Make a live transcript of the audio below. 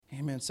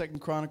Amen. 2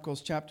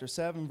 Chronicles chapter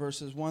 7,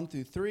 verses 1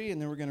 through 3,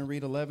 and then we're going to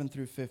read 11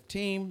 through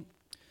 15.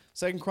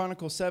 2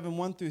 Chronicles 7,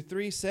 1 through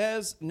 3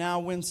 says, Now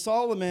when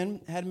Solomon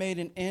had made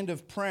an end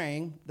of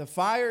praying, the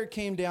fire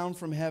came down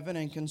from heaven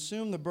and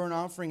consumed the burnt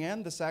offering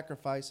and the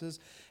sacrifices,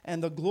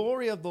 and the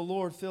glory of the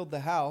Lord filled the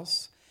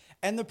house.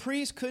 And the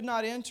priest could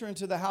not enter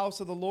into the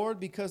house of the Lord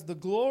because the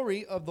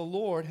glory of the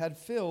Lord had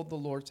filled the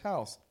Lord's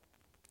house.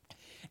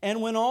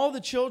 And when all the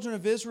children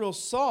of Israel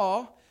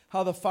saw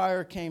how the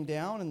fire came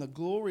down and the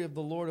glory of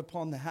the Lord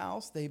upon the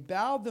house, they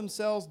bowed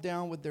themselves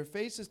down with their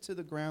faces to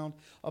the ground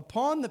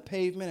upon the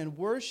pavement and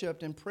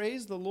worshipped and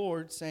praised the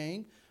Lord,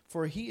 saying,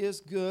 For he is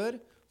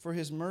good, for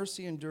his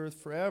mercy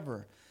endureth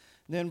forever.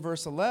 Then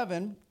verse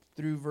 11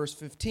 through verse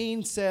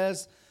 15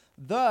 says,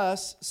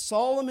 Thus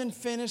Solomon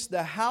finished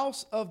the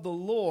house of the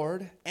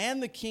Lord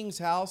and the king's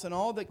house, and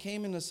all that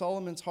came into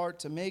Solomon's heart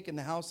to make in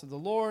the house of the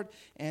Lord,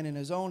 and in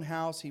his own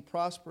house he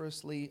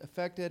prosperously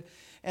effected.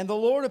 And the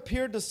Lord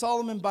appeared to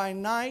Solomon by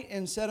night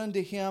and said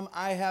unto him,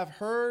 I have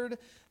heard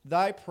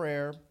thy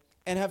prayer,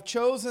 and have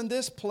chosen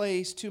this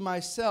place to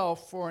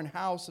myself for an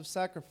house of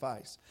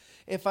sacrifice.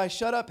 If I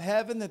shut up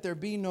heaven that there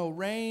be no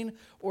rain,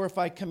 or if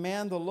I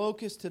command the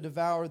locusts to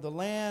devour the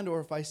land,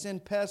 or if I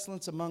send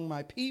pestilence among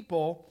my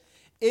people,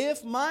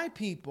 if my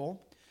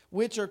people,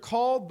 which are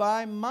called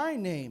by my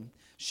name,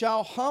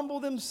 shall humble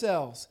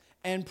themselves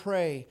and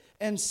pray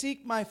and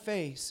seek my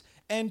face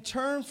and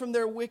turn from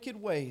their wicked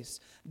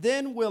ways,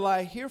 then will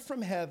I hear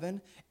from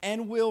heaven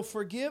and will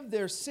forgive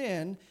their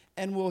sin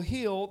and will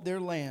heal their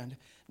land.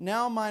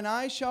 Now mine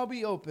eyes shall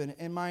be open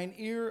and mine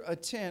ear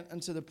attent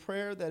unto the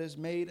prayer that is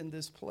made in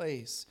this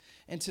place.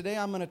 And today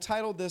I'm going to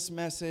title this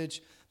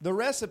message, The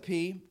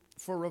Recipe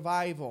for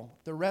Revival.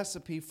 The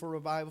recipe for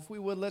revival. If we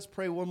would, let's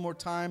pray one more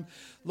time.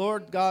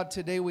 Lord God,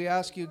 today we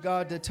ask you,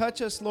 God, to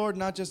touch us, Lord,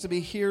 not just to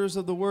be hearers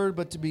of the word,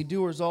 but to be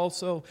doers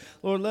also.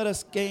 Lord, let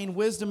us gain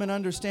wisdom and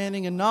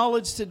understanding and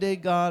knowledge today,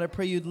 God. I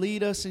pray you'd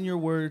lead us in your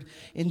word.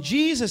 In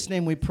Jesus'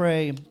 name we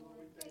pray.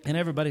 And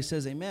everybody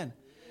says amen.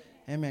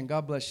 Amen.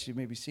 God bless you. You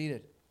may be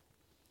seated.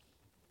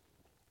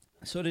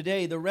 So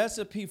today, the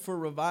recipe for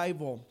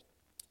revival.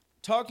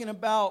 Talking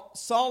about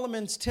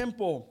Solomon's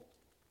temple.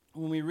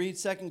 When we read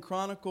 2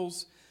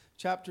 Chronicles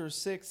chapter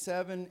 6,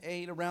 7,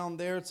 8, around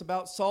there, it's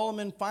about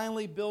Solomon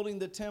finally building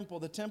the temple.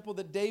 The temple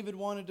that David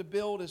wanted to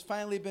build has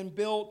finally been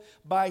built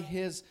by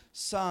his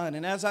son.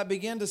 And as I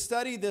began to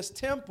study this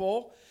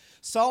temple,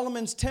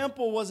 Solomon's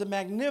temple was a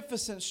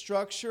magnificent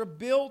structure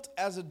built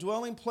as a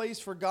dwelling place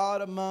for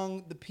God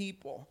among the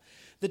people.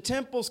 The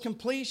temple's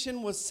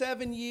completion was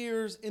 7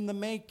 years in the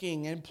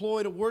making,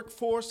 employed a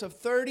workforce of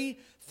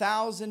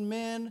 30,000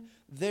 men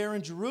there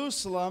in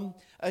Jerusalem.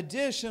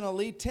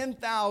 Additionally,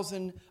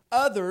 10,000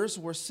 others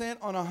were sent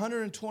on a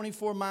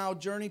 124-mile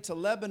journey to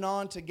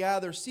Lebanon to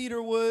gather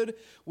cedar wood,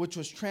 which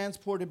was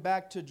transported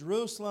back to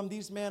Jerusalem.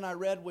 These men, I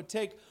read, would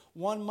take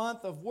 1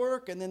 month of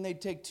work, and then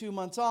they'd take 2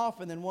 months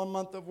off, and then 1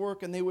 month of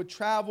work, and they would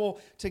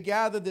travel to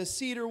gather this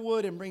cedar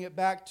wood and bring it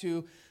back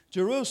to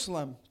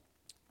Jerusalem.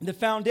 The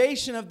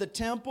foundation of the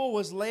temple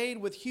was laid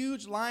with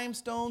huge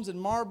limestones and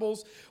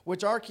marbles,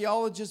 which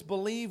archaeologists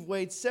believe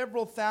weighed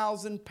several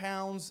thousand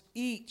pounds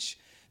each.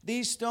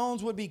 These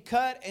stones would be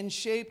cut and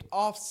shaped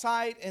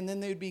off-site, and then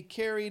they'd be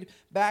carried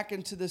back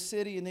into the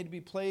city, and they'd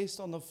be placed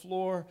on the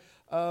floor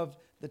of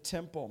the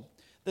temple.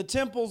 The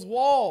temple's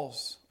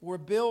walls were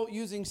built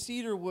using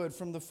cedar wood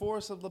from the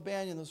forests of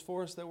Lebanon, those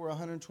forests that were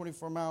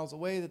 124 miles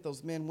away that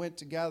those men went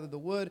to gather the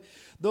wood.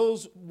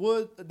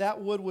 That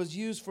wood was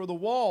used for the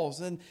walls.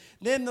 And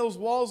then those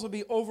walls would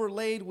be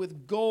overlaid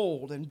with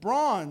gold. And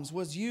bronze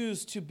was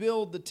used to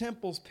build the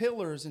temple's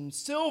pillars. And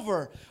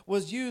silver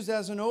was used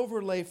as an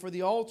overlay for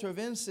the altar of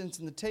incense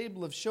and the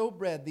table of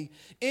showbread. The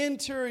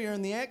interior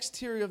and the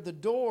exterior of the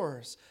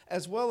doors,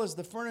 as well as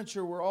the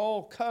furniture, were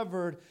all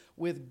covered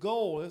with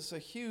gold. It's a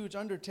huge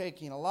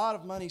undertaking, a lot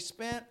of money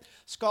spent.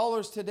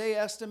 Scholars today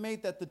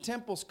estimate that the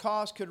temple's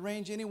cost could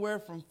range anywhere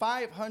from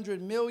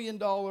 $500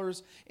 million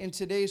in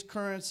today's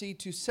currency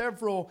to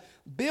several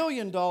 $1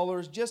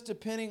 billion, just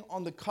depending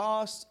on the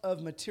cost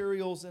of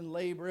materials and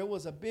labor. It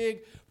was a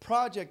big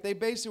project. They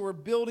basically were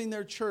building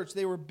their church.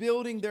 They were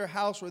building their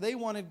house where they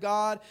wanted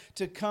God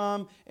to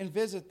come and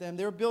visit them.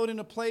 They were building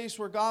a place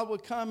where God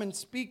would come and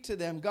speak to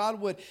them. God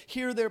would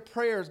hear their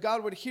prayers.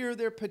 God would hear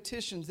their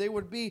petitions. They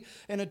would be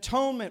an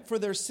atonement for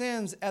their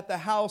sins at the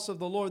house of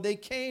the Lord. They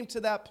came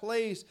to that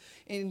place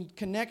in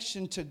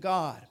connection to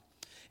God.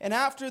 And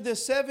after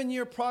this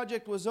 7-year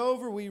project was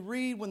over, we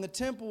read when the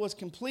temple was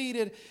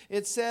completed,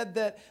 it said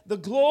that the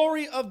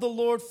glory of the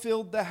Lord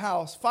filled the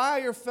house.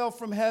 Fire fell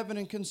from heaven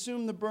and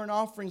consumed the burnt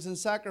offerings and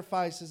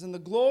sacrifices, and the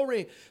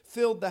glory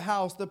filled the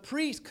house. The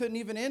priest couldn't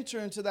even enter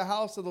into the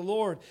house of the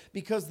Lord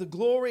because the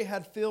glory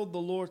had filled the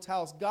Lord's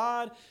house.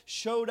 God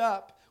showed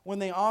up when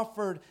they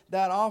offered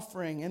that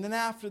offering. And then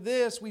after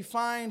this, we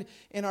find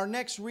in our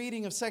next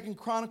reading of 2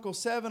 Chronicles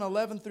 7,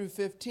 11 through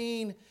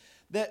 15,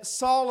 that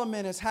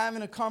Solomon is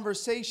having a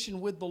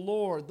conversation with the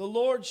Lord. The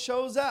Lord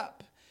shows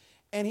up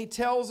and he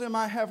tells him,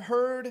 I have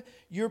heard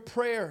your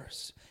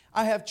prayers.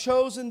 I have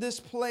chosen this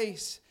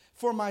place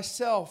for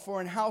myself for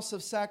an house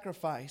of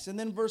sacrifice. And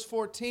then verse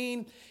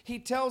 14, he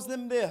tells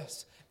them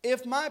this: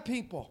 if my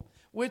people,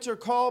 which are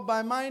called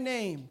by my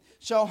name,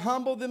 shall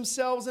humble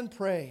themselves and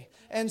pray,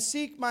 and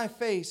seek my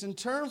face, and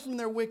turn from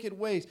their wicked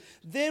ways,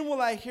 then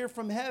will I hear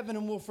from heaven,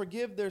 and will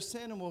forgive their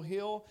sin, and will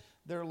heal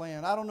their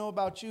land. I don't know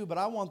about you, but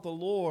I want the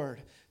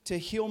Lord to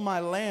heal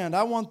my land.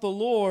 I want the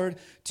Lord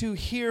to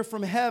hear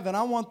from heaven.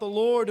 I want the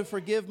Lord to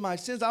forgive my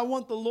sins. I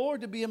want the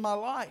Lord to be in my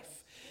life.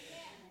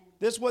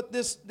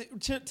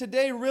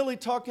 Today really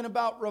talking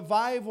about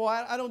revival.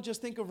 I don't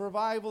just think of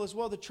revival as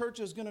well. The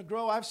church is going to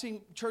grow. I've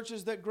seen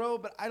churches that grow,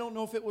 but I don't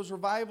know if it was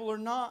revival or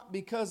not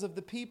because of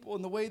the people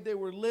and the way they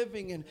were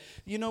living. And,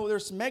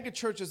 there's mega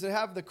churches that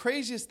have the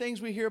craziest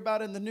things we hear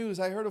about in the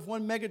news. I heard of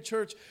one mega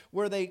church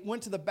where they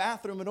went to the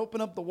bathroom and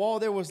opened up the wall.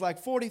 There was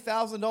like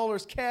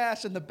 $40,000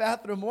 cash in the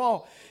bathroom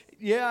wall.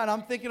 Yeah, and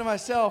I'm thinking to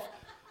myself,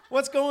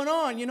 what's going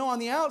on? On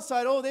the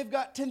outside, they've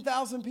got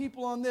 10,000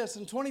 people on this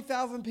and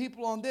 20,000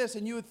 people on this.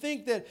 And you would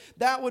think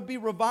that would be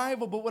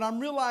revival. But what I'm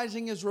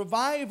realizing is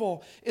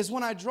revival is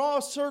when I draw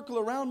a circle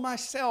around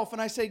myself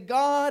and I say,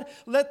 God,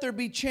 let there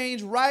be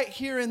change right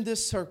here in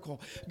this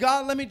circle.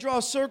 God, let me draw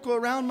a circle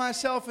around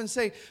myself and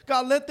say,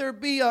 God, let there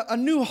be a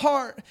new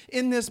heart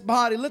in this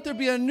body. Let there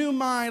be a new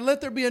mind. Let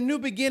there be a new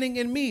beginning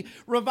in me.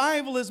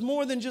 Revival is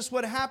more than just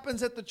what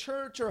happens at the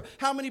church or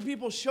how many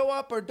people show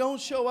up or don't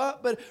show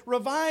up. But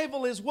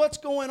revival is what's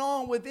going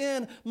on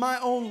within my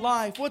own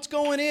life? What's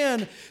going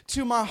in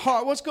to my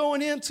heart? What's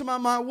going into my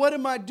mind? What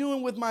am I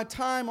doing with my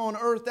time on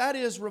earth? That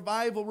is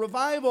revival.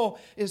 Revival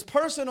is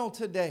personal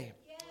today.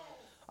 Yes.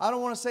 I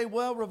don't want to say,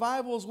 well,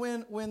 revival is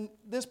when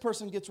this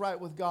person gets right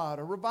with God,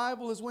 or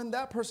revival is when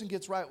that person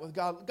gets right with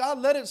God. God,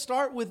 let it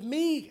start with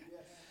me.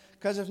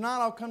 Because if not,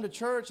 I'll come to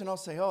church and I'll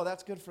say, oh,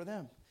 that's good for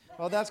them.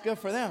 Oh, that's good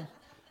for them.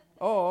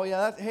 Oh,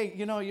 yeah. Hey,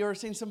 you ever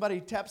seen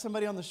somebody tap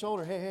somebody on the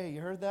shoulder? Hey, you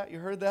heard that? You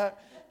heard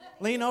that?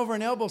 Lean over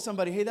and elbow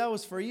somebody. Hey, that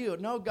was for you.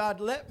 No, God,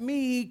 let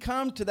me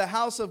come to the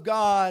house of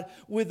God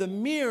with a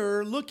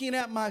mirror looking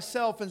at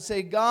myself and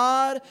say,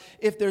 God,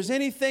 if there's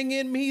anything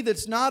in me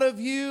that's not of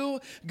you,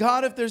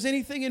 God, if there's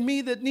anything in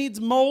me that needs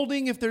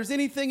molding, if there's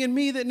anything in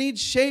me that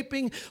needs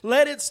shaping,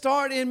 let it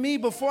start in me.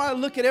 Before I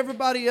look at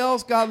everybody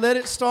else, God, let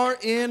it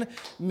start in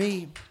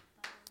me.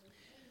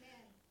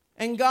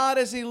 And God,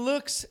 as He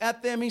looks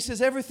at them, He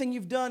says, everything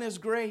you've done is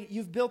great.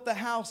 You've built the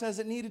house as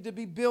it needed to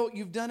be built.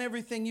 You've done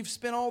everything. You've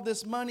spent all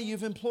this money.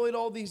 You've employed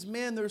all these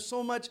men. There's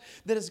so much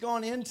that has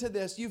gone into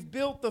this. You've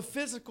built the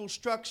physical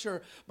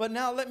structure. But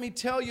now let me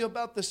tell you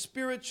about the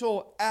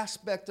spiritual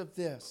aspect of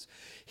this.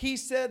 He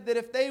said that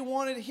if they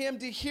wanted Him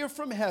to hear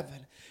from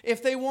heaven,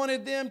 if they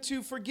wanted them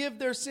to forgive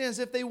their sins,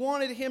 if they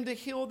wanted Him to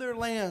heal their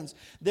lands,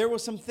 there were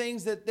some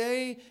things that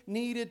they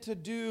needed to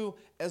do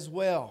as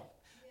well.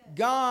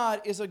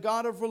 God is a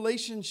God of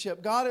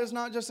relationship. God is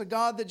not just a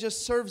God that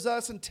just serves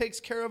us and takes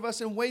care of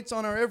us and waits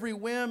on our every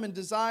whim and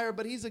desire,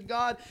 but He's a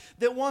God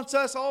that wants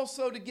us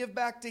also to give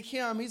back to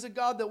Him. He's a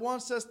God that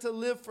wants us to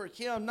live for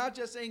Him, not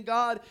just saying,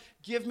 God,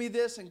 give me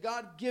this, and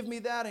God, give me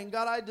that, and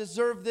God, I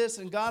deserve this,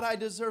 and God, I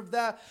deserve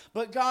that,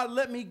 but God,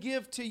 let me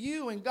give to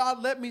you, and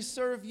God, let me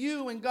serve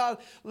you, and God,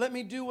 let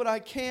me do what I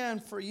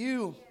can for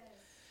you.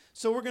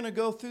 So we're going to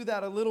go through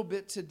that a little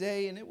bit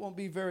today, and it won't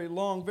be very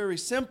long, very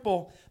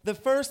simple. The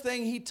first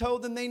thing He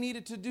told them they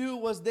needed to do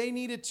was they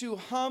needed to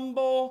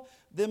humble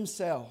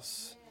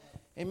themselves.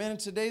 Amen. In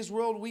today's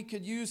world, we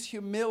could use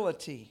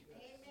humility.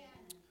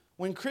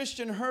 When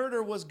Christian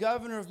Herter was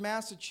governor of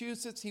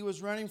Massachusetts, he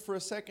was running for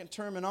a second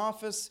term in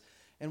office.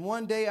 And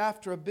one day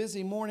after a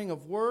busy morning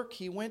of work,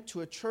 he went to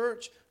a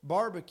church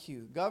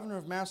barbecue, governor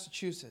of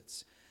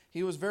Massachusetts.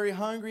 He was very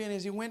hungry, and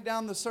as he went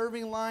down the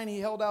serving line, he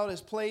held out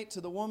his plate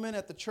to the woman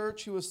at the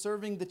church who was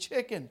serving the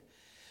chicken.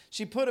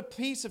 She put a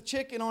piece of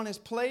chicken on his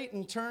plate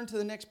and turned to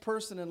the next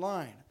person in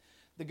line.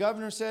 The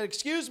governor said,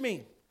 "Excuse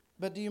me,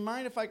 but do you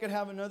mind if I could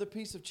have another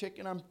piece of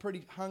chicken? I'm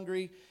pretty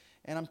hungry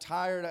and I'm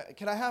tired.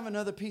 Could I have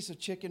another piece of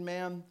chicken,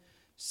 ma'am?"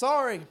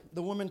 "Sorry,"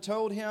 the woman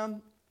told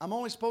him. "I'm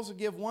only supposed to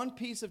give one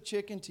piece of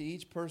chicken to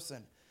each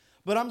person."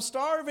 "But I'm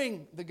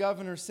starving," the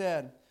governor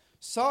said.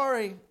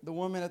 "Sorry," the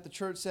woman at the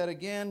church said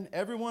again.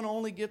 "Everyone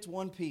only gets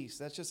one piece.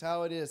 That's just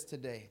how it is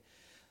today."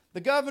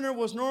 The governor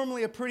was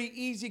normally a pretty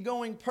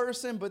easygoing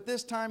person, but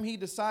this time he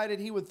decided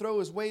he would throw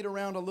his weight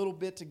around a little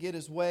bit to get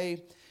his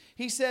way.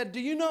 He said,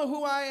 "Do you know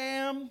who I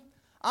am?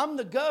 I'm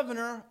the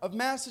governor of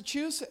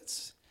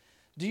Massachusetts."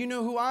 "Do you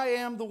know who I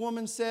am?" the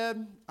woman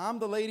said. "I'm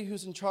the lady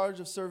who's in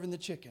charge of serving the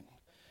chicken.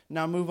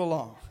 Now move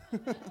along."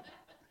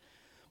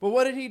 But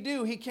what did he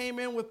do? He came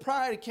in with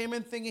pride. He came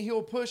in thinking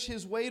he'll push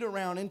his weight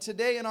around. And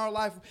today in our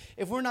life,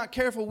 if we're not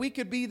careful, we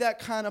could be that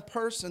kind of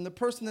person. The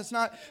person that's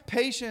not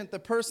patient, the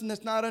person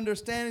that's not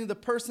understanding, the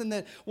person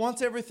that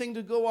wants everything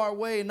to go our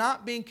way,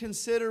 not being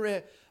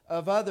considerate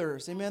of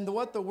others. Amen.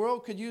 What the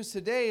world could use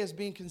today is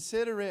being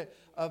considerate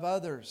of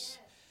others.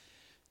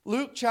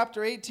 Luke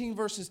chapter 18,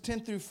 verses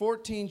 10 through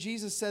 14,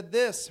 Jesus said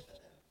this: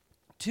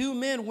 "Two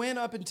men went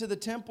up into the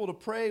temple to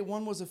pray.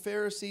 One was a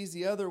Pharisee,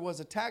 the other was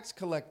a tax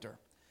collector.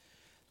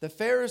 The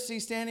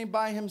Pharisee, standing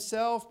by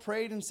himself,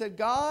 prayed and said,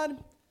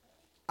 'God,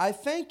 I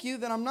thank you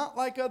that I'm not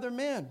like other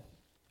men,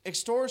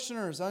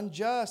 extortioners,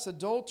 unjust,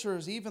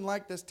 adulterers, even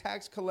like this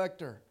tax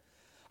collector.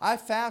 I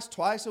fast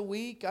twice a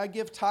week. I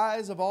give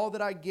tithes of all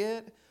that I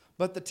get.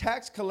 But the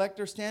tax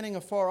collector, standing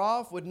afar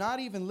off, would not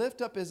even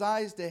lift up his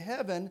eyes to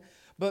heaven,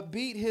 but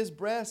beat his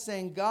breast,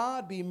 saying,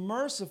 God, be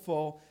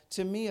merciful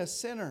to me, a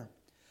sinner.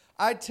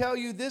 I tell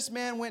you, this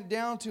man went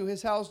down to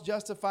his house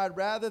justified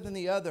rather than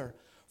the other.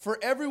 For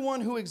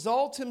everyone who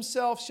exalts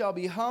himself shall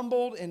be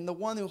humbled, and the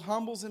one who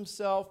humbles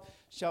himself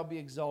shall be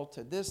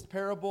exalted. This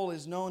parable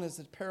is known as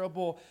the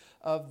parable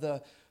of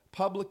the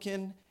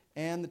publican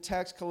and the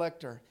tax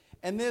collector.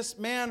 And this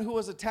man who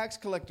was a tax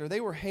collector, they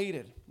were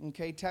hated.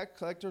 Okay, tax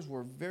collectors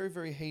were very,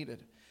 very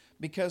hated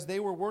because they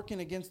were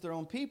working against their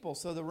own people.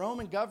 So the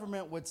Roman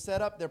government would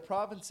set up their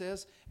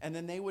provinces, and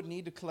then they would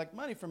need to collect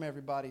money from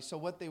everybody. So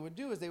what they would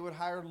do is they would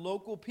hire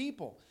local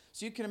people.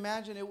 So you can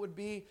imagine it would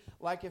be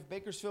like if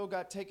Bakersfield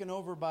got taken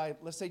over by,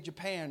 let's say,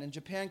 Japan, and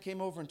Japan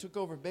came over and took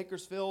over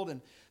Bakersfield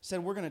and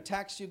said, we're going to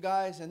tax you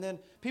guys. And then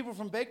people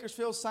from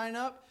Bakersfield sign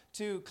up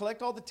to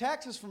collect all the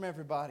taxes from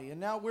everybody. And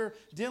now we're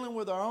dealing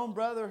with our own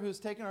brother who's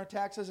taking our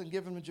taxes and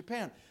giving them to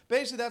Japan.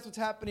 Basically, that's what's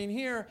happening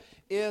here,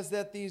 is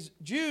that these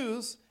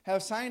Jews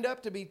have signed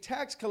up to be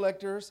tax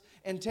collectors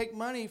and take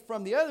money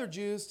from the other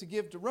Jews to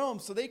give to Rome.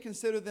 So they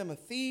consider them a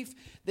thief.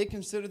 They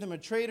consider them a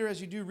traitor.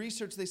 As you do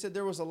research, they said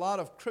there was a lot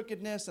of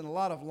crookedness and a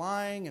lot of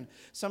lying, and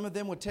some of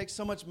them would take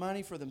so much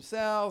money for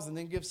themselves and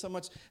then give so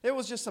much. It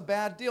was just a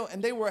bad deal,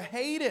 and they were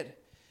hated.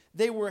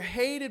 They were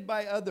hated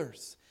by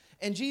others.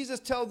 And Jesus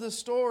tells this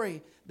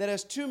story that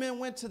as two men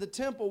went to the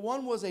temple,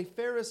 one was a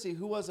Pharisee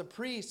who was a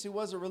priest, who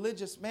was a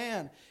religious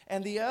man,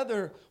 and the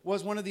other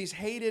was one of these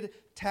hated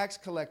tax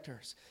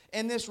collectors.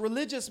 And this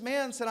religious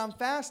man said, I'm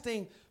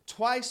fasting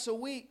twice a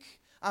week.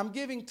 I'm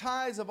giving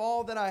tithes of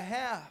all that I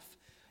have.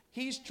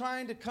 He's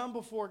trying to come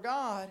before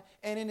God,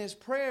 and in his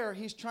prayer,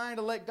 he's trying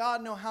to let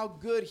God know how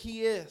good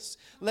he is.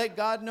 Let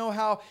God know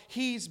how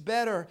he's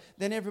better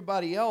than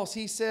everybody else.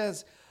 He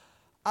says,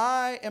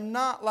 I am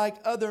not like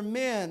other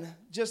men,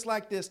 just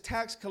like this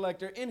tax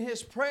collector. In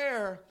his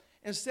prayer,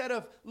 instead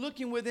of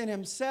looking within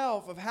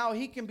himself of how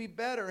he can be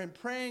better and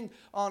praying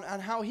on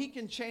how he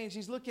can change,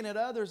 he's looking at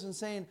others and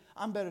saying,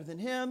 I'm better than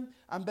him,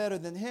 I'm better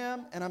than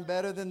him, and I'm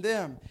better than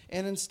them.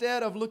 And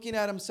instead of looking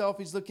at himself,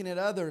 he's looking at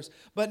others.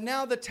 But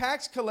now the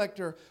tax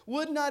collector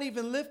would not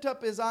even lift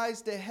up his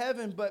eyes to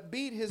heaven, but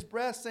beat his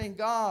breast, saying,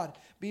 God,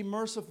 be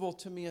merciful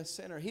to me, a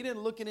sinner. He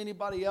didn't look at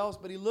anybody else,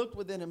 but he looked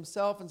within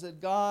himself and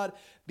said, God,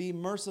 be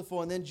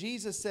merciful. And then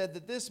Jesus said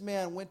that this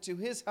man went to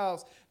his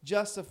house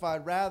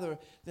justified rather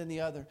than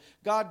the other.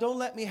 God, don't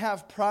let me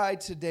have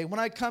pride today. When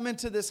I come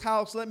into this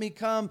house, let me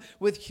come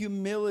with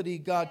humility,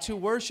 God, to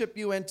worship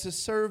you and to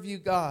serve you,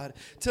 God,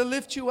 to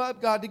lift you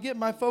up, God, to get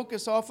my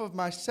focus off of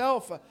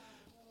myself.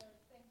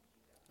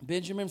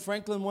 Benjamin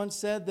Franklin once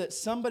said that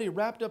somebody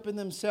wrapped up in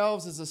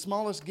themselves is the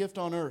smallest gift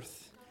on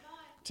earth.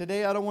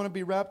 Today, I don't want to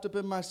be wrapped up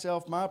in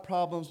myself, my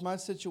problems, my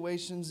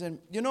situations. And,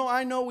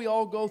 I know we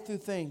all go through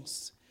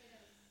things.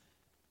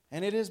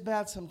 And it is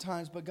bad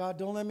sometimes, but God,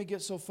 don't let me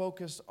get so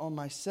focused on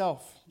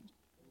myself.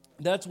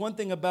 That's one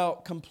thing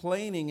about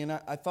complaining, and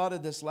I thought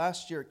of this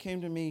last year. It came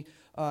to me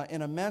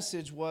in a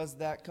message, was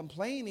that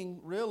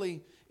complaining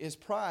really is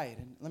pride.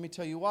 And let me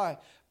tell you why.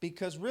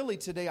 Because really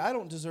today, I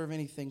don't deserve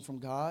anything from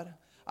God.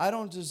 I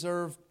don't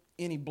deserve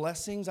any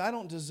blessings. I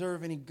don't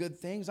deserve any good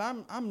things.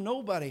 I'm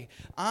nobody.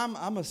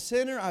 I'm a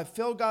sinner. I've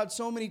failed God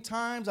so many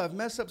times. I've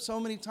messed up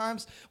so many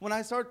times. When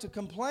I start to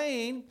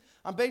complain,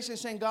 I'm basically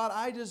saying, God,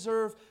 I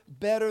deserve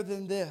better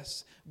than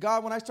this.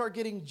 God, when I start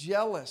getting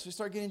jealous, we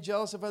start getting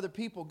jealous of other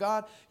people.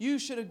 God, you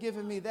should have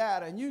given me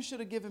that, and you should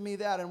have given me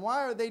that. And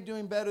why are they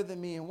doing better than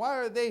me? And why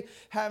are they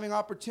having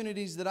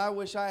opportunities that I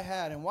wish I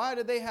had? And why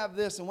do they have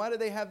this? And why do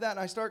they have that?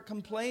 And I start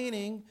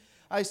complaining.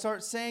 I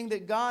start saying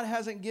that God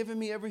hasn't given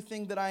me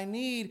everything that I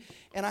need,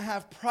 and I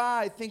have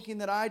pride thinking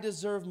that I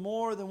deserve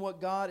more than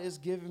what God is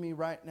giving me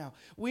right now.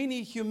 We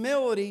need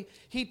humility.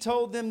 He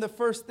told them the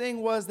first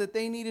thing was that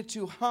they needed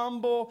to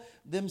humble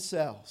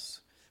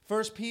themselves.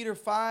 1 Peter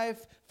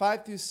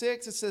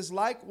 5:5-6, it says,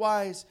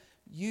 likewise,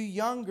 you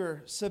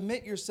younger,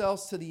 submit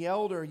yourselves to the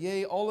elder.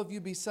 Yea, all of you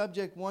be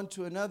subject one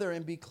to another,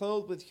 and be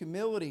clothed with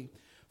humility.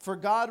 For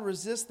God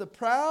resists the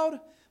proud,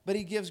 but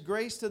he gives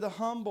grace to the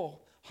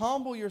humble.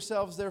 Humble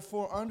yourselves,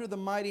 therefore, under the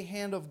mighty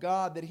hand of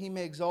God, that he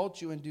may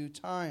exalt you in due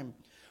time.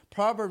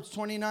 Proverbs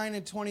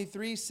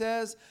 29:23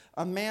 says,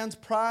 a man's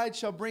pride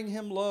shall bring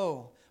him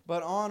low,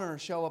 but honor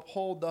shall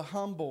uphold the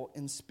humble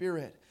in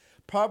spirit.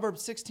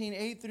 Proverbs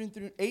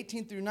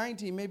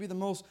 16:18-19, maybe the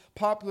most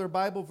popular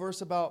Bible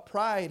verse about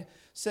pride,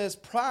 says,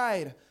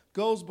 pride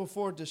goes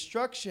before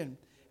destruction,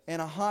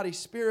 and a haughty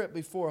spirit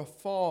before a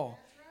fall.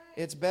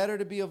 It's better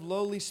to be of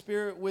lowly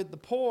spirit with the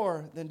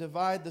poor than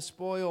divide the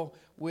spoil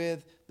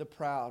with the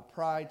proud.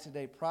 Pride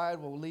today. Pride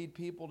will lead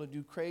people to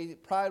do crazy.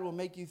 Pride will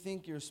make you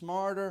think you're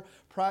smarter.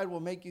 Pride will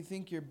make you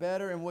think you're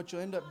better. And what you'll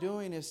end up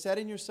doing is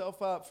setting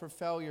yourself up for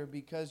failure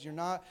because you're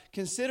not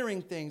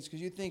considering things,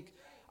 because you think,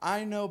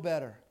 I know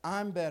better.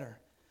 I'm better.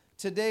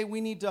 Today we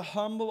need to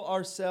humble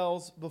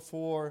ourselves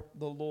before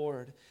the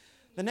Lord.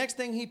 The next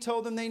thing he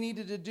told them they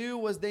needed to do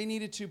was they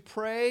needed to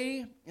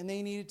pray and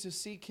they needed to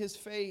seek his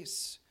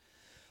face.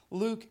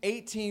 Luke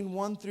 18,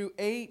 1 through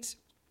 8,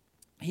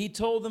 he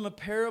told them a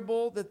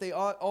parable that they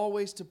ought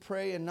always to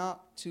pray and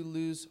not to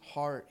lose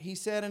heart. He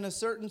said, in a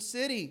certain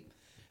city,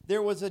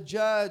 there was a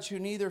judge who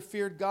neither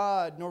feared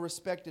God nor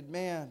respected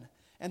man.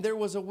 And there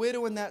was a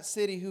widow in that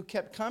city who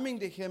kept coming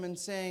to him and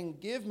saying,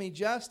 give me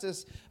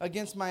justice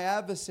against my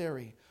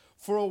adversary.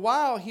 For a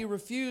while he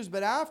refused,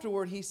 but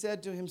afterward he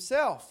said to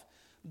himself,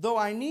 though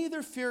I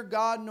neither fear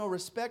God nor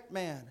respect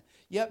man,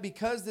 yet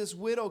because this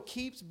widow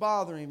keeps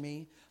bothering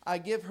me, I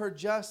give her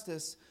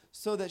justice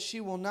so that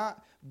she will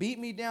not beat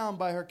me down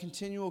by her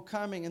continual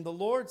coming. And the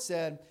Lord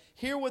said,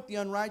 hear what the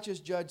unrighteous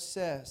judge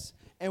says.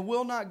 And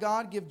will not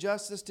God give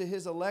justice to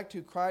his elect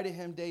who cry to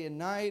him day and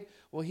night?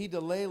 Will he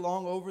delay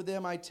long over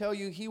them? I tell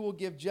you, he will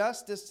give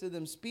justice to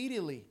them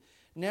speedily.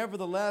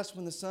 Nevertheless,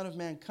 when the Son of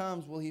Man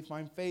comes, will he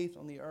find faith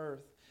on the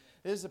earth?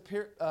 This is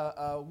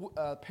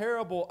a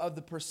parable of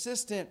the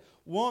persistent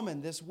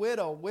woman, this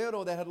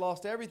widow that had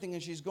lost everything,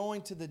 and she's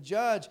going to the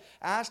judge,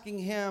 asking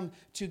him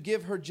to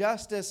give her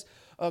justice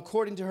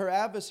according to her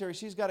adversary.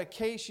 She's got a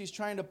case she's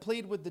trying to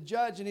plead with the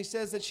judge, and he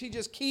says that she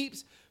just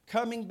keeps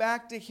coming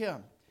back to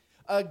him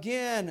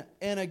again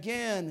and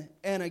again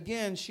and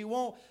again. She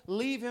won't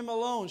leave him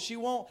alone. She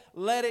won't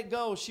let it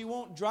go. She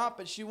won't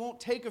drop it. She won't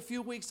take a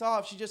few weeks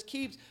off. She just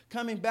keeps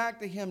coming back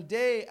to him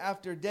day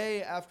after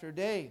day after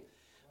day.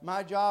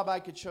 My job,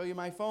 I could show you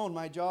my phone.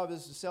 My job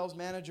is a sales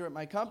manager at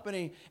my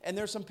company, and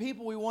there's some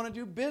people we want to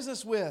do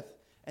business with,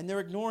 and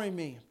they're ignoring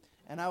me.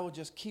 And I will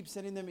just keep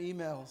sending them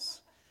emails.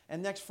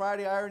 And next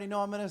Friday, I already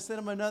know I'm going to send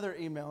them another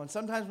email. And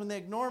sometimes when they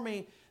ignore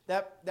me,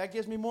 that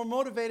gets me more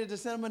motivated to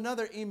send them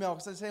another email.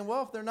 Because I'm saying,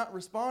 well, if they're not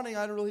responding,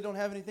 I really don't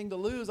have anything to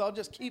lose. I'll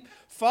just keep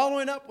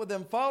following up with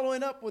them.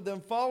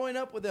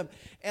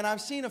 And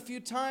I've seen a few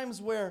times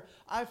where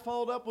I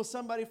followed up with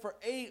somebody for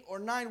 8 or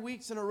 9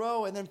 weeks in a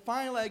row. And then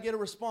finally I get a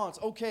response.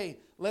 Okay,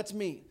 let's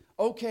meet.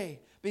 Okay.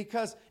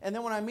 And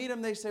then when I meet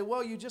them, they say,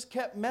 well, you just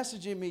kept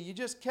messaging me. You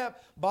just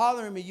kept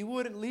bothering me. You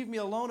wouldn't leave me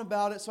alone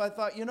about it. So I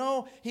thought,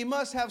 he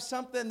must have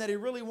something that he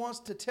really wants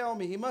to tell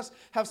me. He must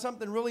have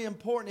something really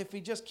important if he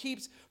just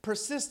keeps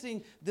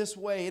persisting this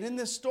way. And in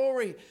this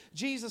story,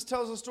 Jesus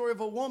tells a story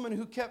of a woman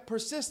who kept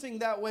persisting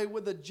that way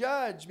with a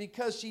judge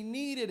because she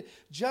needed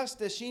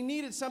justice. She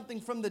needed something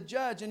from the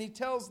judge. And he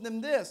tells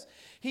them this.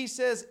 He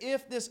says,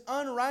 if this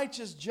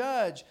unrighteous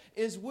judge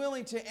is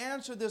willing to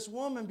answer this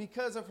woman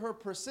because of her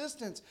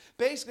persistence,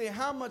 basically,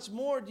 how much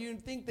more do you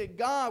think that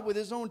God, with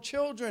his own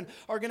children,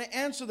 are going to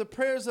answer the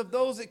prayers of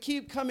those that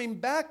keep coming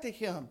back to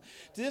him?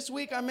 This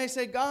week, I may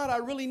say, God, I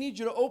really need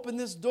you to open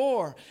this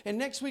door. And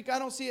next week, I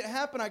don't see it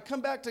happen. I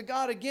come back to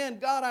God again.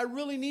 God, I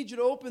really need you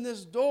to open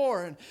this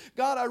door. And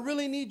God, I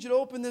really need you to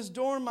open this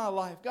door in my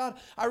life. God,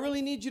 I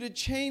really need you to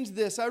change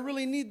this. I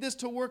really need this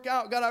to work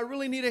out. God, I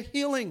really need a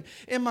healing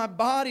in my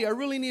body. I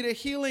really need a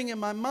healing in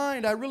my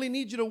mind. I really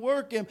need you to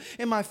work in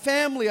my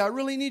family. I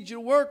really need you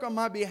to work on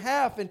my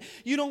behalf. And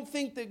you don't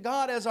think that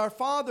God, as our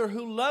Father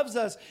who loves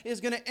us, is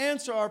going to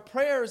answer our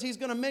prayers. He's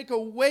going to make a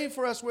way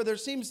for us where there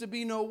seems to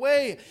be no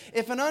way.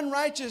 If an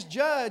unrighteous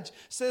judge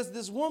says,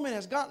 this woman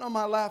has gotten on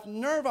my last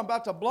nerve, I'm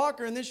about to block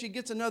her, and then she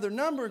gets another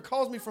number and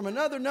calls me from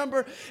another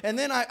number, and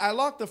then I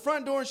lock the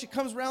front door and she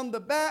comes around the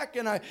back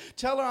and I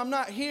tell her I'm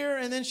not here,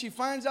 and then she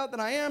finds out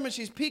that I am, and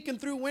she's peeking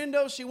through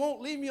windows. She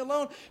won't leave me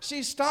alone.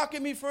 She's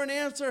stalking me for an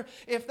answer.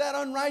 If that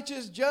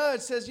unrighteous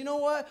judge says, you know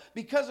what,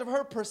 because of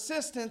her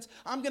persistence,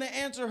 I'm going to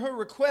answer her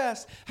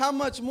request, how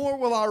much more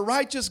will our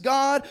righteous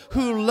God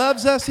who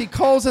loves us, he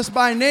calls us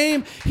by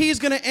name, he's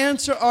going to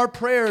answer our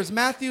prayers.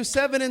 Matthew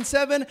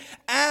 7:7,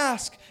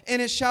 ask and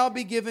it shall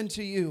be given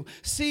to you.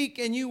 Seek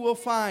and you will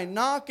find.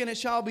 Knock and it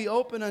shall be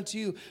open unto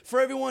you. For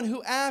everyone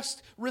who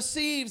asks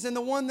receives, and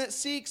the one that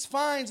seeks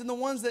finds, and the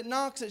ones that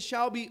knocks it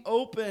shall be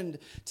opened.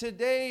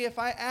 Today, if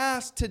I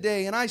ask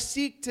today and I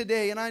seek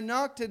today and I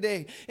knock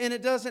today and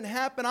it doesn't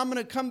happen, I'm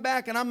going to come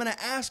back and I'm going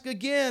to ask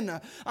again.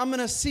 I'm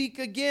going to seek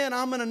again.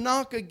 I'm going to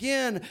knock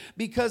again,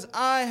 because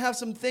I have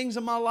some things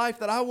in my life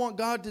that I want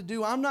God to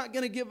do. I'm not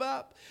going to give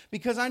up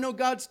because I know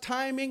God's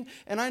timing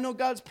and I know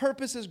God's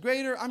purpose is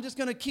greater. I'm just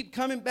going to keep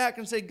coming back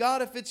and say,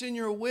 God, if it's in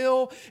your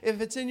will,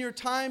 if it's in your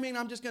timing,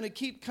 I'm just going to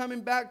keep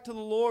coming back to the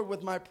Lord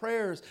with my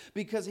prayers,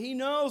 because he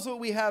knows what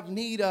we have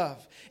need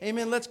of.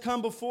 Amen. Let's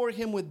come before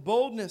him with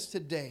boldness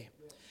today.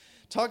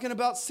 Talking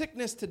about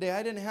sickness today.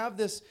 I didn't have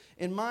this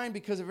in mind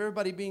because of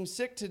everybody being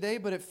sick today,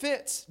 but it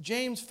fits.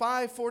 James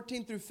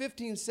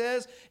 5:14-15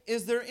 says,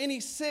 is there any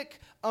sick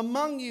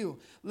among you?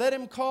 Let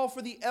him call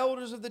for the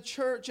elders of the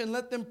church and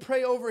let them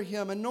pray over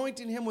him,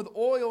 anointing him with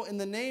oil in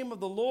the name of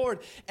the Lord.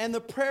 And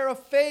the prayer of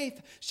faith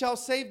shall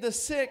save the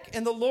sick,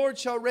 and the Lord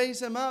shall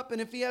raise him up.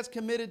 And if he has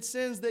committed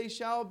sins, they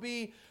shall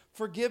be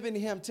forgiven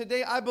him.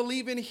 Today, I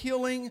believe in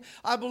healing.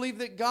 I believe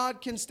that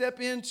God can step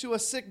into a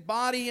sick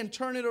body and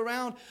turn it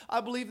around.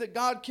 I believe that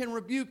God can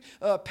rebuke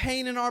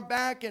pain in our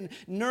back and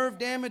nerve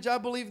damage. I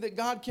believe that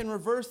God can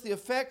reverse the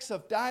effects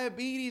of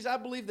diabetes. I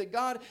believe that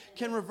God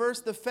can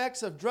reverse the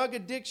effects of drug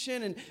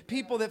addiction and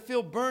people that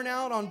feel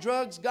burnout on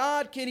drugs.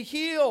 God can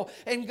heal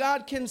and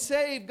God can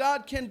save.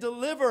 God can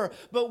deliver.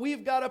 But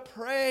we've got to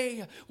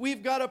pray.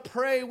 We've got to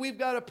pray. We've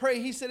got to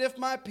pray. He said, if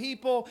my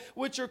people,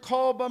 which are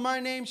called by my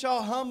name,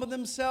 shall humble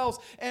themselves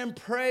and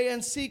pray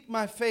and seek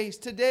my face.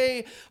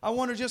 Today, I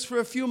wonder just for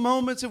a few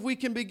moments if we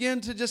can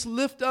begin to just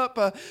lift up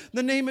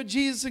the name of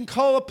Jesus and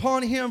call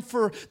upon him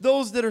for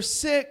those that are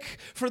sick,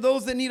 for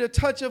those that need a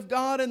touch of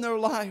God in their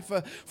life,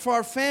 for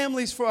our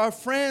families, for our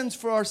friends,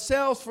 for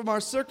ourselves, from our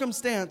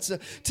circumstance.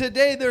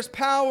 Today, there's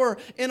power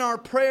in our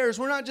prayers.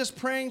 We're not just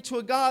praying to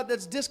a God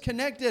that's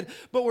disconnected,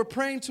 but we're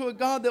praying to a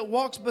God that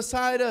walks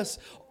beside us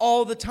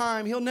all the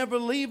time. He'll never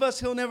leave us.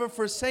 He'll never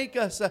forsake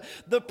us.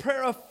 The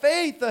prayer of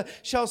faith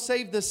shall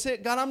save the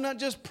sick. God, I'm not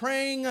just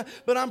praying,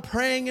 but I'm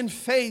praying in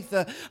faith.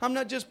 I'm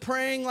not just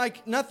praying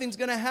like nothing's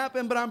going to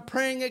happen, but I'm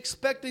praying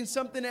expecting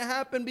something to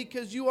happen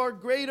because you are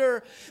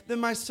greater than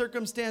my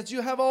circumstance.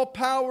 You have all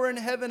power in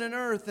heaven and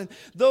earth, and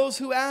those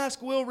who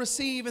ask will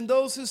receive, and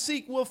those who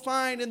seek will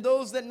find, and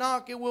those that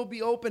knock it will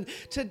be open.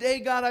 Today,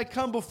 God, I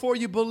come before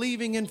you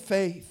believing in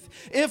faith.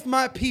 If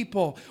my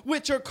people,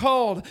 which are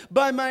called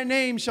by my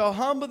name, shall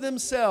humble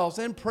themselves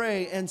and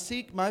pray and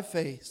seek my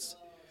face.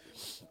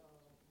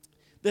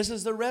 This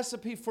is the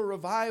recipe for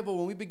revival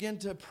when we begin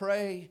to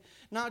pray,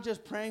 not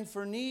just praying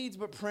for needs,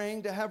 but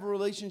praying to have a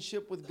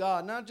relationship with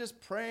God. Not just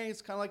praying,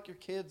 it's kind of like your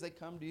kids, they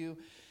come to you,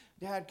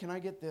 Dad, can I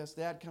get this?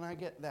 Dad, can I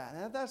get that?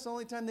 And if that's the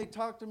only time they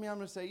talk to me, I'm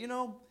going to say, you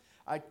know,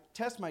 I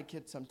test my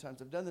kids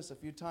sometimes. I've done this a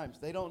few times.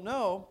 They don't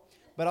know,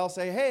 but I'll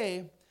say,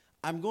 hey,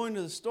 I'm going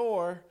to the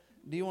store.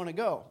 Do you want to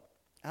go?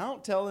 I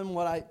don't tell them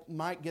what I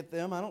might get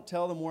them. I don't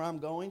tell them where I'm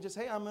going. Just,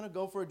 hey, I'm going to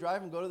go for a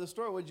drive and go to the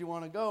store. Would you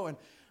want to go? And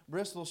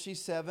Bristol,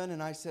 she's 7,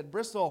 and I said,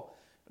 Bristol,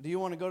 do you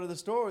want to go to the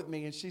store with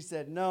me? And she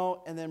said,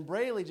 no. And then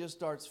Braylee just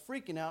starts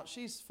freaking out.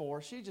 She's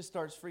 4. She just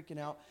starts freaking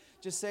out,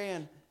 just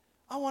saying,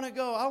 I want to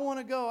go, I want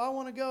to go, I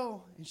want to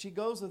go. And she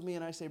goes with me,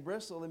 and I say,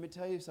 Bristol, let me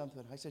tell you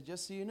something. I said,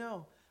 just so you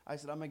know, I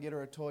said, I'm going to get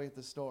her a toy at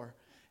the store.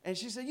 And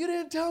she said, you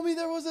didn't tell me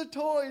there was a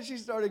toy. And she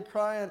started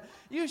crying.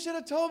 You should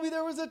have told me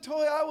there was a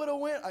toy. I would have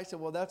went. I said,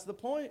 well, that's the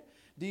point.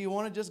 Do you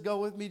want to just go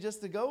with me just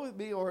to go with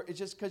me, or it's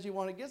just because you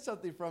want to get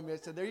something from me? I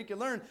said, there you can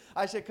learn.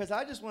 I said, because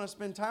I just want to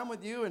spend time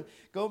with you and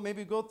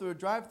maybe go through a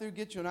drive-through,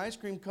 get you an ice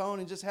cream cone,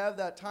 and just have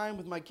that time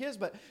with my kids.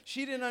 But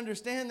she didn't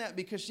understand that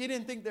because she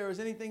didn't think there was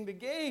anything to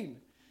gain.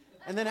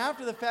 And then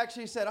after the fact,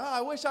 she said,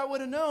 I wish I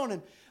would have known.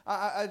 And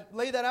I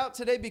lay that out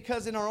today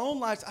because in our own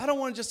lives, I don't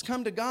want to just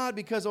come to God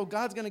because,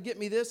 God's going to get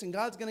me this and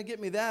God's going to get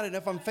me that. And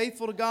if I'm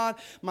faithful to God,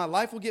 my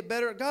life will get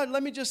better. God,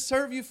 let me just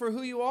serve you for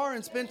who you are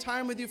and spend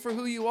time with you for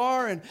who you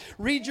are and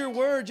read your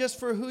word just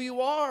for who you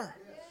are.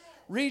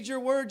 Read your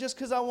word just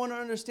because I want to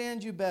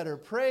understand you better.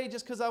 Pray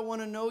just because I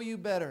want to know you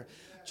better.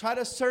 Try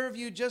to serve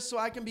you just so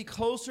I can be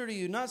closer to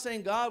you. Not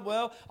saying, God,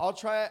 well, I'll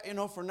try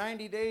it, for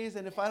 90 days,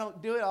 and if I don't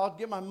do it, I'll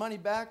get my money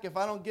back. If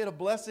I don't get a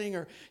blessing,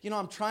 or,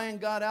 I'm trying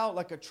God out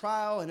like a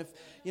trial, and if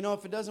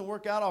it doesn't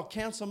work out, I'll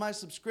cancel my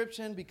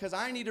subscription because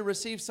I need to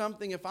receive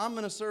something if I'm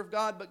going to serve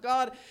God. But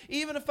God,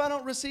 even if I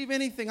don't receive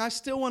anything, I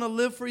still want to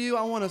live for you.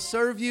 I want to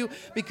serve you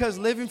because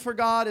living for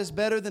God is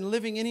better than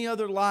living any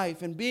other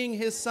life, and being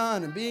his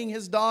son and being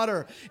his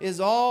daughter is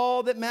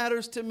all that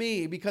matters to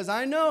me, because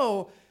I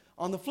know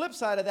on the flip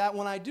side of that,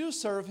 when I do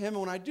serve him and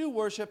when I do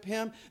worship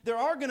him, there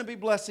are going to be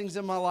blessings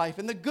in my life.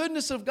 And the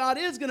goodness of God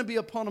is going to be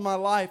upon my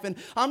life. And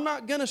I'm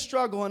not going to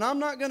struggle. And I'm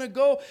not going to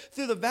go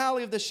through the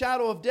valley of the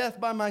shadow of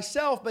death by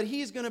myself. But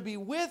he's going to be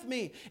with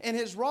me. And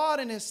his rod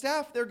and his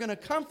staff, they're going to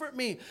comfort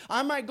me.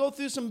 I might go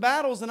through some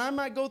battles and I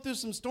might go through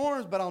some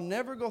storms, but I'll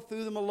never go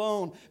through them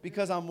alone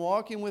because I'm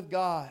walking with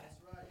God.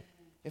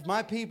 If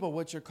my people,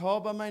 which are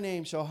called by my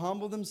name, shall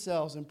humble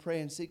themselves and pray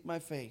and seek my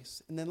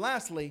face. And then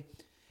lastly,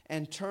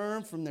 and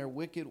turn from their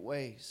wicked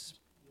ways.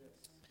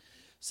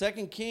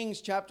 2 Kings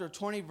chapter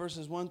 20,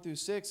 verses 1 through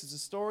 6 is the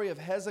story of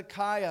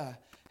Hezekiah.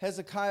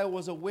 Hezekiah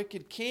was a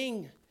wicked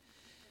king.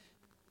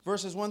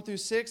 Verses 1 through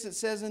 6, it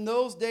says, in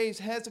those days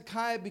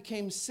Hezekiah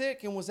became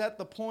sick and was at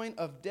the point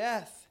of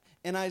death.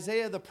 And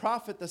Isaiah the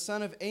prophet, the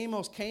son of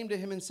Amos, came to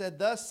him and said,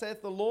 thus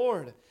saith the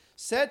Lord,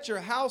 set your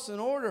house in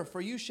order, for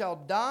you shall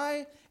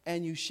die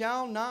and you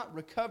shall not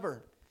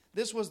recover.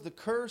 This was the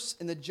curse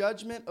and the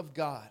judgment of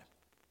God.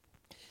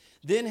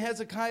 Then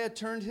Hezekiah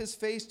turned his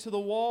face to the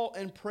wall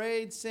and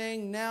prayed,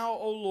 saying, now,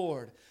 O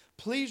Lord,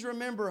 please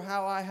remember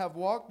how I have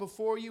walked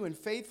before you in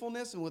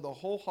faithfulness and with a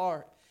whole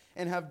heart,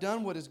 and have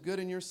done what is good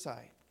in your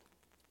sight.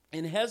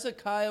 And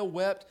Hezekiah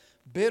wept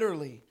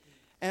bitterly.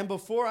 And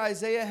before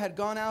Isaiah had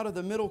gone out of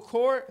the middle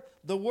court,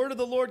 the word of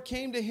the Lord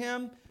came to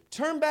him,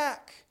 turn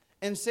back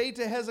and say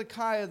to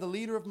Hezekiah, the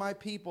leader of my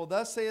people,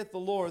 thus saith the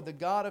Lord, the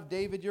God of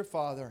David your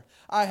father,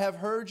 I have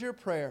heard your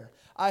prayer.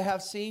 I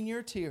have seen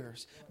your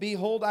tears.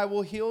 Behold, I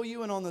will heal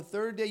you, and on the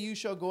third day you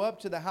shall go up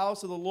to the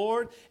house of the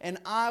Lord, and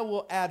I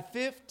will add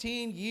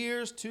 15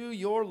 years to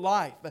your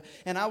life.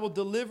 And I will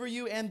deliver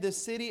you and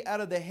this city out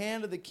of the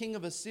hand of the king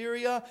of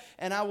Assyria,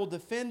 and I will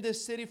defend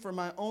this city for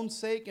my own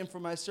sake and for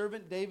my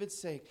servant David's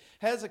sake.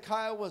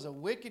 Hezekiah was a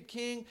wicked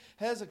king.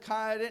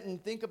 Hezekiah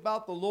didn't think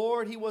about the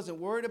Lord. He wasn't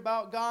worried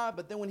about God.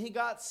 But then when he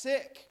got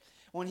sick,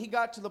 when he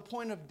got to the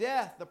point of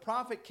death, the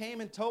prophet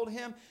came and told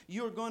him,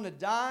 you are going to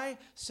die.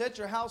 Set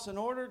your house in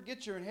order.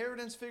 Get your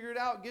inheritance figured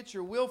out. Get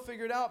your will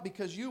figured out,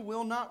 because you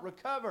will not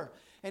recover.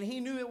 And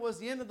he knew it was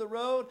the end of the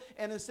road.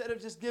 And instead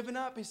of just giving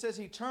up, he says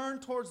he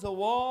turned towards the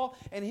wall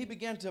and he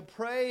began to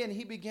pray and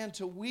he began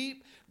to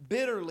weep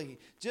bitterly.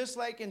 Just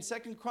like in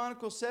 2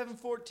 Chronicles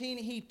 7:14,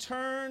 he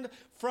turned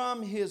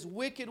from his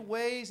wicked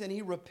ways and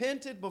he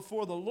repented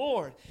before the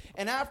Lord.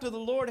 And after the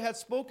Lord had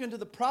spoken to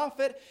the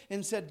prophet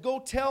and said, go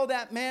tell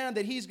that man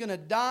that he's going to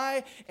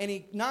die and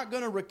he's not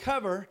going to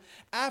recover.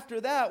 After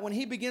that, when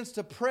he begins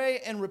to pray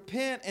and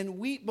repent and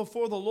weep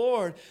before the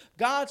Lord,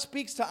 God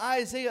speaks to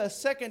Isaiah a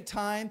second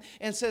time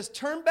and says,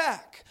 turn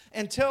back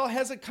and tell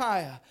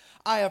Hezekiah,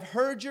 I have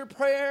heard your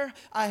prayer.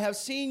 I have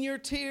seen your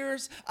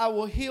tears. I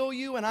will heal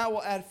you, and I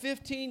will add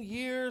 15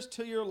 years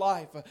to your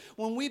life.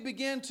 When we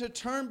begin to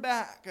turn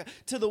back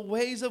to the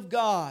ways of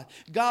God,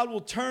 God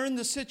will turn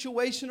the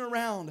situation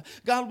around.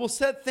 God will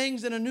set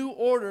things in a new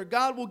order.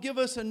 God will give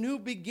us a new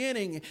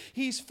beginning.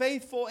 He's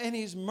faithful and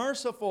He's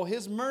merciful.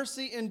 His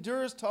mercy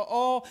endures to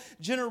all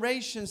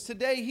generations.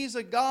 Today, He's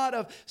a God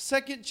of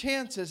second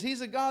chances. He's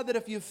a God that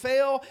if you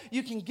fail,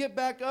 you can get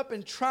back up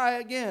and try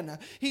again.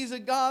 He's a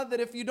God that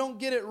if you don't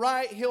get it right,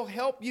 He'll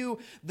help you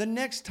the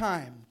next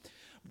time.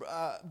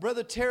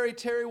 Brother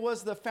Terry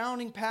was the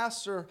founding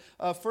pastor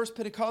of First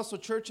Pentecostal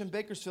Church in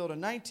Bakersfield in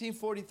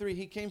 1943.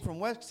 He came from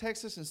West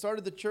Texas and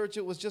started the church.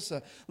 It was just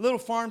a little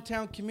farm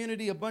town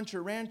community, a bunch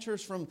of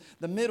ranchers from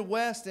the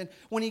Midwest. And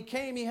when he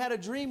came, he had a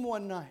dream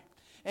one night.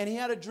 And he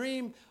had a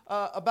dream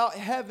about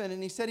heaven.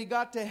 And he said he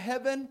got to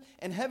heaven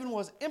and heaven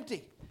was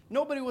empty.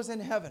 Nobody was in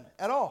heaven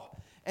at all.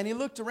 And he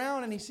looked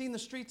around and he seen the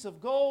streets of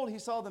gold. He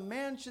saw the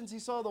mansions. He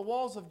saw the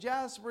walls of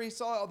jasper. He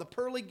saw all the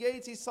pearly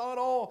gates. He saw it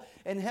all.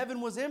 And heaven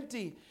was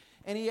empty.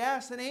 And he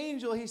asked an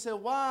angel, he said,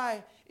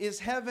 why is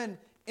heaven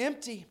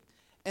empty?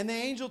 And the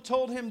angel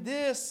told him,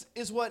 this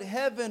is what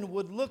heaven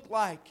would look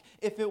like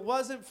if it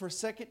wasn't for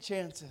second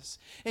chances.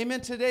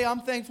 Amen. Today I'm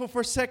thankful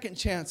for second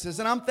chances,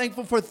 and I'm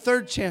thankful for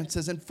third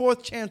chances and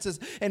fourth chances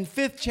and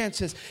fifth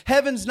chances.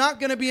 Heaven's not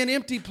going to be an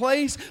empty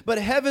place, but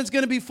heaven's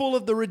going to be full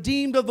of the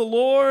redeemed of the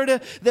Lord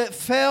that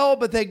fell,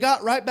 but they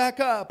got right back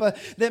up,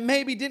 that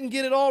maybe didn't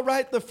get it all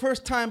right the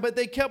first time, but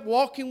they kept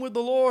walking with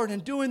the Lord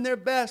and doing their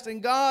best,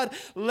 and God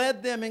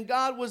led them, and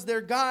God was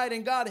their guide,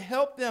 and God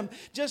helped them.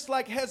 Just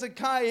like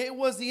Hezekiah, it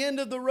was the end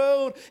of the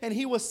road and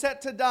he was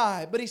set to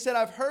die, but he said,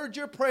 I've heard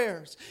your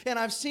prayers and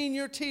I've seen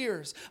your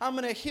tears. I'm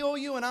going to heal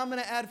you and I'm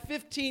going to add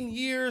 15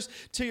 years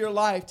to your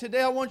life.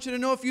 Today I want you to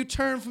know, if you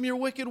turn from your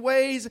wicked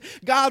ways,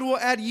 God will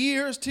add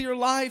years to your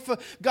life.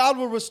 God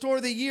will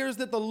restore the years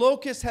that the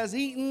locust has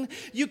eaten.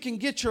 You can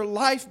get your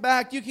life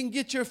back. You can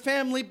get your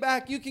family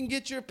back. You can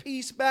get your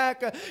peace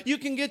back. You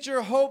can get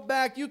your hope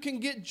back. You can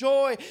get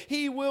joy.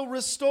 He will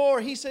restore.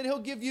 He said He'll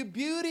give you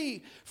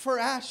beauty for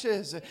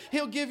ashes.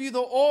 He'll give you the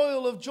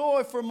oil of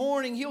joy for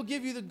mourning. He'll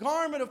give you the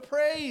garment of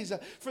praise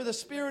for the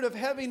spirit of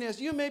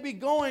heaviness. You may be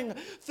going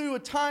through a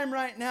time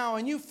right now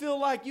and you feel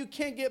like you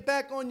can't get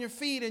back on your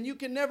feet and you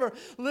can never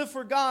live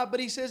for God. But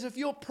He says, if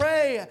you'll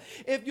pray,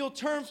 if you'll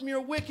turn from your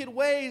wicked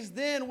ways,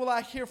 then will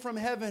I hear from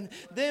heaven.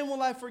 Then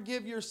will I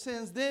forgive your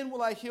sins. Then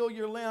will I heal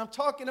your land. I'm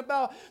talking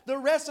about the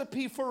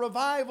recipe for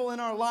revival in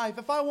our life.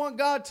 If I want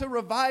God to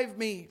revive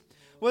me,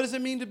 what does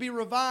it mean to be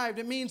revived?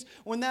 It means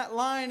when that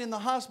line in the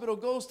hospital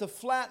goes to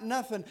flat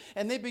nothing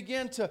and they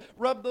begin to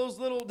rub those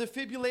little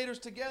defibrillators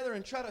together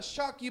and try to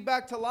shock you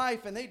back to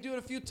life, and they do it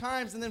a few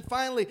times, and then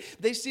finally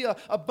they see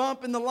a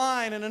bump in the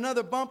line and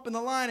another bump in the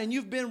line, and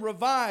you've been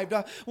revived.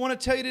 I want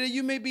to tell you today,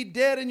 you may be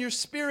dead in your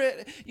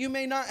spirit. You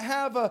may not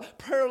have a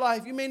prayer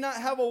life. You may not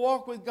have a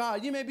walk with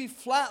God. You may be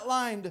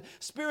flatlined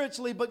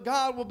spiritually, but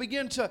God will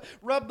begin to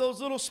rub those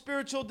little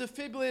spiritual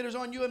defibrillators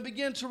on you and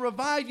begin to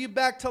revive you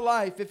back to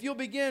life. If you'll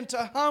begin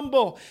to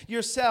humble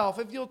yourself,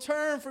 if you'll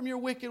turn from your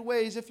wicked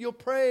ways, if you'll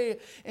pray,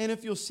 and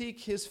if you'll seek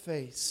His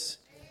face.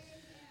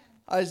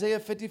 Amen. Isaiah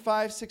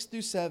 55,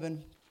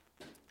 6-7,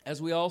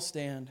 as we all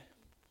stand,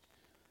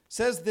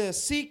 says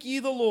this, seek ye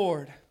the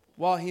Lord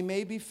while He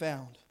may be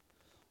found.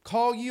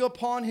 Call ye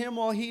upon Him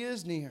while He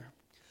is near.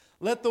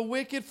 Let the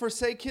wicked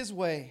forsake his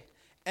way,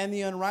 and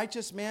the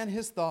unrighteous man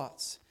his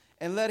thoughts,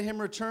 and let him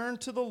return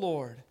to the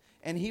Lord,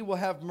 and He will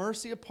have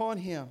mercy upon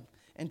him,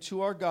 and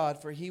to our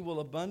God, for He will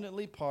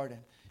abundantly pardon.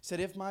 He said,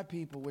 if my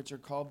people, which are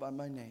called by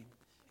my name,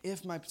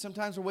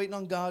 Sometimes we're waiting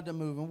on God to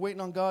move and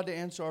waiting on God to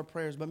answer our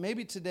prayers. But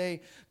maybe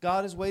today,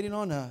 God is waiting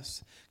on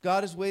us.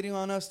 God is waiting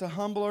on us to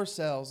humble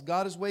ourselves.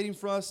 God is waiting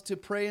for us to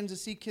pray and to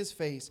seek His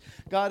face.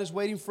 God is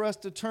waiting for us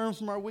to turn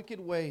from our wicked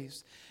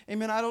ways.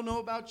 Amen. I don't know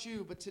about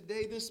you, but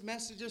today this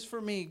message is for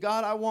me.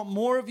 God, I want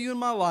more of you in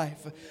my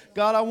life.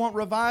 God, I want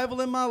revival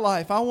in my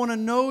life. I want to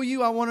know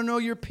you. I want to know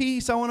your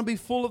peace. I want to be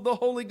full of the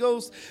Holy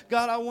Ghost.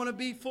 God, I want to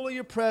be full of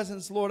your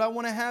presence, Lord. I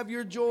want to have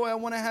your joy. I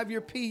want to have your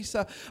peace.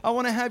 I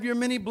want to have your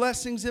many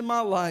blessings in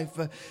my life.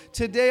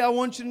 Today, I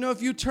want you to know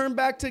if you turn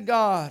back to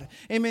God,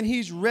 amen,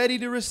 He's ready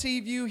to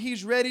receive you.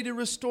 He's ready to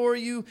restore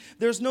you.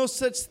 There's no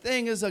such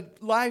thing as a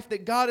life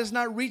that God is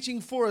not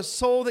reaching for, a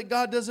soul that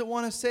God doesn't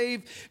want to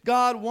save.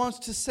 God wants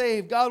to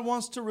save. God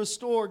wants to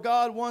restore.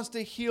 God wants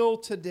to heal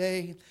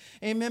today.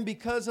 Amen.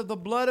 Because of the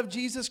blood of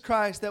Jesus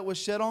Christ that was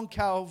shed on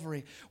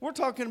Calvary. We're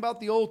talking about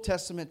the Old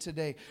Testament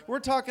today. We're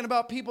talking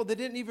about people that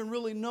didn't even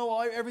really know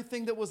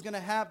everything that was going to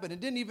happen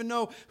and didn't even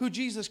know who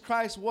Jesus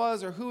Christ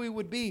was or who He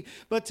would be.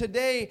 But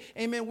today,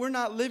 amen, we're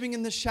not living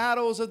in the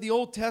shadows of the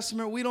Old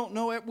Testament. We don't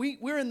know it.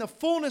 We're in the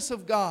fullness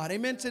of God.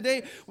 Amen.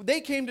 Today, they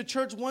came to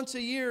church once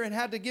a year and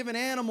had to give an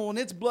animal and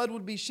its blood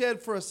would be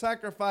shed for a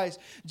sacrifice.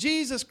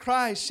 Jesus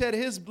Christ shed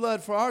His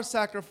blood for our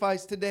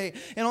sacrifice today.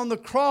 And on the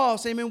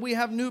cross, amen, we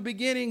have new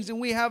beginnings and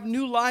we have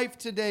new life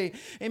today.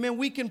 Amen.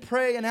 We can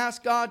pray and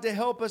ask God to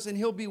help us and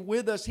He'll be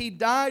with us. He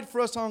died for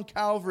us on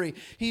Calvary.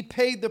 He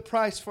paid the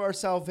price for our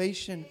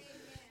salvation.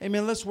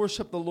 Amen. Let's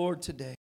worship the Lord today.